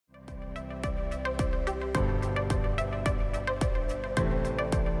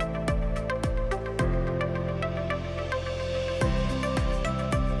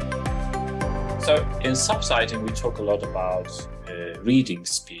So in subtitling, we talk a lot about reading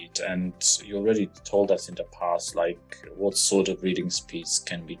speed, and you already told us in the past, like what sort of reading speeds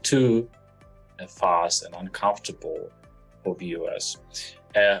can be too fast and uncomfortable for viewers.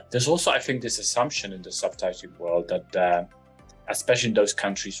 There's also, I think, this assumption in the subtitling world that, especially in those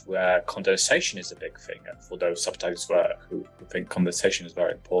countries where condensation is a big thing, and for those subtitles who think condensation is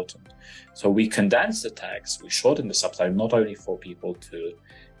very important. So we condense the text, we shorten the subtitle, not only for people to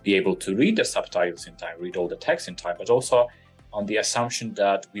be able to read the subtitles in time, read all the text in time, but also on the assumption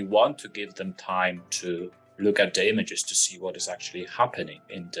that we want to give them time to look at the images to see what is actually happening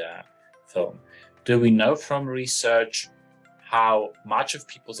in the film. Do we know from research how much of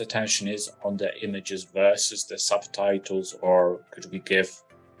people's attention is on the images versus the subtitles, or could we give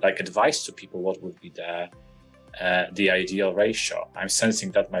like advice to people what would be the ideal ratio? I'm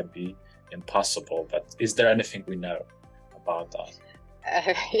sensing that might be impossible, but is there anything we know about that?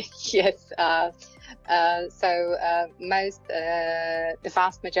 Yes. The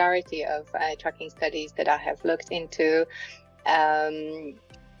vast majority of tracking studies that I have looked into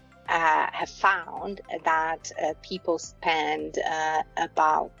have found that people spend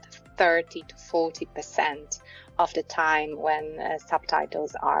about 30 to 40% of the time when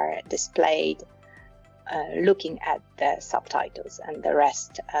subtitles are displayed looking at the subtitles, and the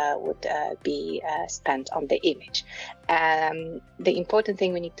rest would be spent on the image. The important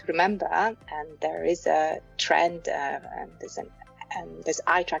thing we need to remember, and there is a trend, and there's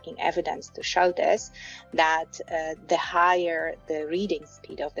eye tracking evidence to show this, that the higher the reading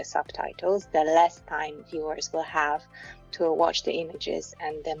speed of the subtitles, the less time viewers will have to watch the images,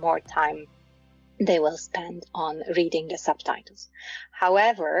 and the more time they will spend on reading the subtitles.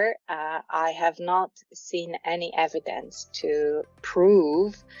 However, I have not seen any evidence to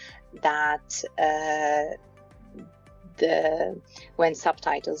prove that when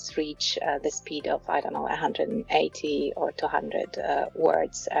subtitles reach the speed of, 180 or 200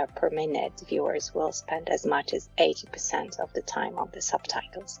 words per minute, viewers will spend as much as 80% of the time on the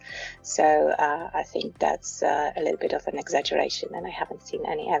subtitles. So I think that's a little bit of an exaggeration, and I haven't seen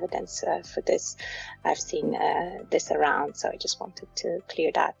any evidence for this. I've seen this around, so I just wanted to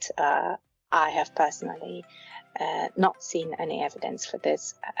clear that. I have personally not seen any evidence for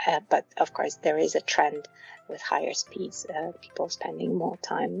this, but of course there is a trend with higher speeds, people spending more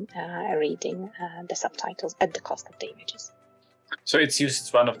time reading the subtitles at the cost of the images. So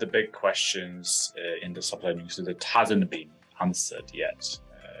it's one of the big questions in the subtitling that hasn't been answered yet,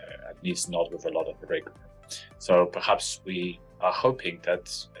 at least not with a lot of rigor. So perhaps we are hoping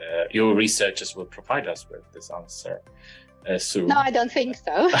that your researchers will provide us with this answer soon. No, I don't think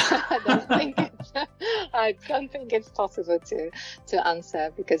so. I don't think it's possible to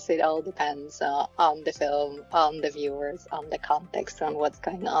answer, because it all depends on the film, on the viewers, on the context, on what's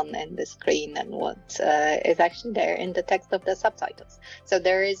going on in the screen, and what is actually there in the text of the subtitles. So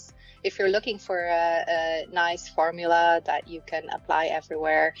there is, if you're looking for a nice formula that you can apply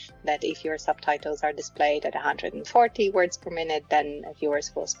everywhere, that if your subtitles are displayed at 140 words per minute, then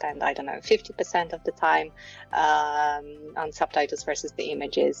viewers will spend, 50% of the time on subtitles versus the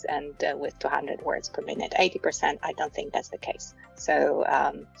images, and with 200 words per minute, 80%, I don't think that's the case. So,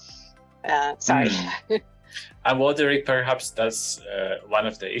 sorry. I'm wondering, perhaps that's one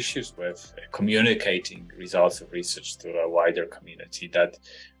of the issues with communicating results of research to a wider community, that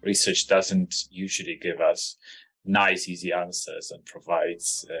research doesn't usually give us nice, easy answers and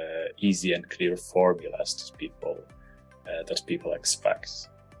provides easy and clear formulas to people that people expect.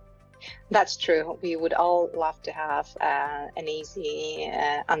 That's true. We would all love to have an easy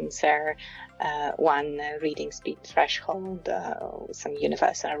answer, one reading speed threshold, some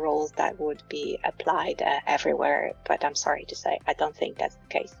universal rules that would be applied everywhere. But I'm sorry to say, I don't think that's the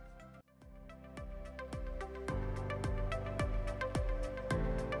case.